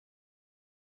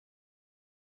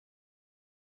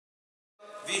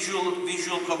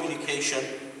visual communication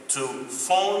to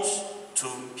phones, to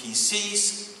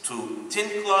PCs, to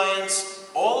thin clients,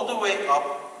 all the way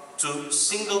up to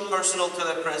single personal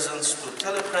telepresence, to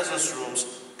telepresence rooms,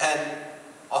 and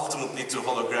ultimately to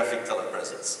holographic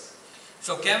telepresence.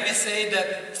 So can we say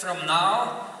that from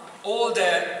now all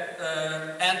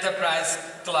the enterprise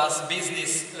class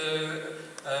business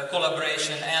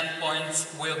collaboration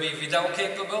endpoints will be video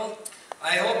capable?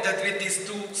 I hope that with these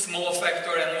two small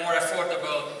factor and more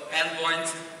affordable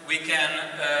endpoints we can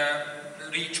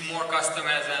reach more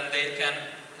customers and they can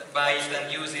buy it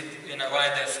and use it in a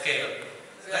wider scale.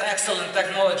 It's an excellent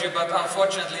technology, but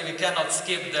unfortunately we cannot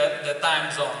skip the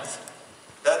time zones.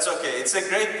 That's okay, it's a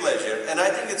great pleasure, and I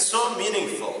think it's so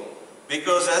meaningful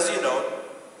because, as you know,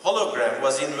 hologram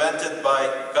was invented by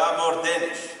Gábor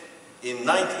Dénes in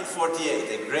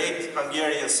 1948, a great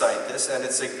Hungarian scientist, and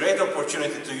it's a great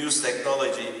opportunity to use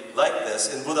technology like this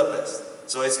in Budapest.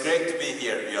 So it's great to be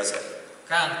here, Josef.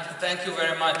 Kant, thank you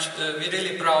very much. We're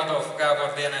really proud of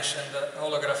Gábor Dénes and the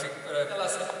holographic. Tell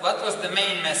us, what was the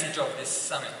main message of this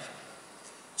summit?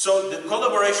 So the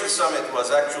Collaboration Summit was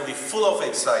actually full of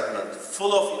excitement,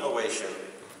 full of innovation,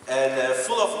 and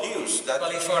full of news. That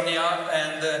California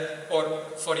and or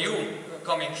for you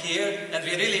coming here, and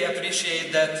we really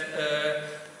appreciate that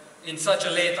in such a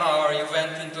late hour you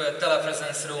went into a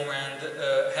telepresence room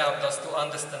and helped us to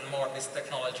understand more this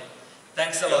technology.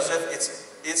 Thanks a lot. Josef,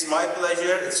 it's my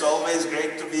pleasure. It's always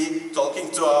great to be talking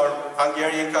to our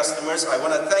Hungarian customers. I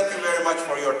want to thank you very much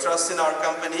for your trust in our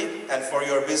company and for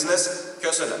your business.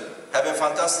 Köszönöm. Have a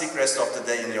fantastic rest of the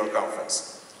day in your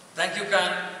conference. Thank you,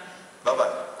 Khan.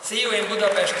 Bye-bye. See you in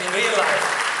Budapest in real life.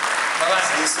 Bye-bye.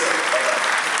 See you soon. Bye-bye.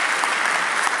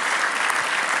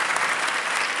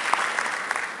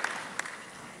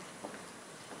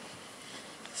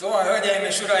 Szóval, hölgyeim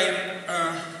és uraim,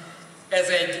 ez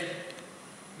egy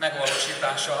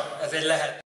megvalósítása, ez egy lehetőség.